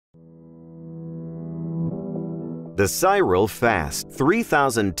The Cyrel FAST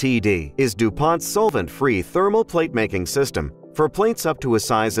 3000 TD is DuPont's solvent-free thermal plate making system for plates up to a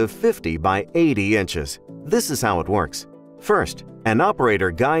size of 50 by 80 inches. This is how it works. First, an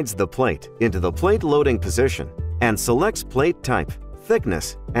operator guides the plate into the plate loading position and selects plate type,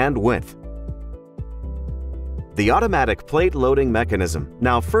 thickness, and width. The automatic plate loading mechanism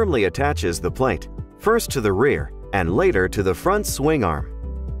now firmly attaches the plate, first to the rear and later to the front swing arm.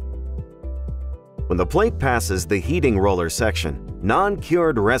 When the plate passes the heating roller section,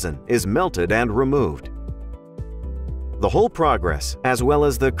 non-cured resin is melted and removed. The whole progress, as well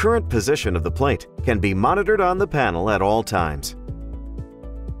as the current position of the plate, can be monitored on the panel at all times.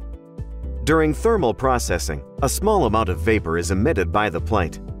 During thermal processing, a small amount of vapor is emitted by the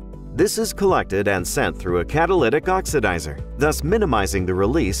plate. This is collected and sent through a catalytic oxidizer, thus minimizing the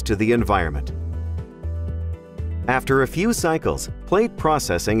release to the environment. After a few cycles, plate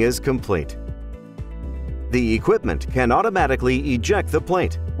processing is complete. The equipment can automatically eject the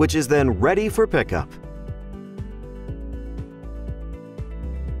plate, which is then ready for pickup.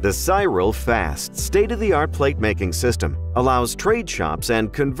 The Cyrel FAST state-of-the-art plate-making system allows trade shops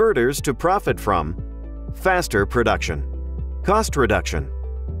and converters to profit from faster production, cost reduction,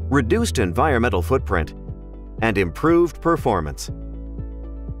 reduced environmental footprint, and improved performance.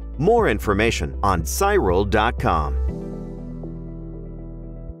 More information on Cyrel.com.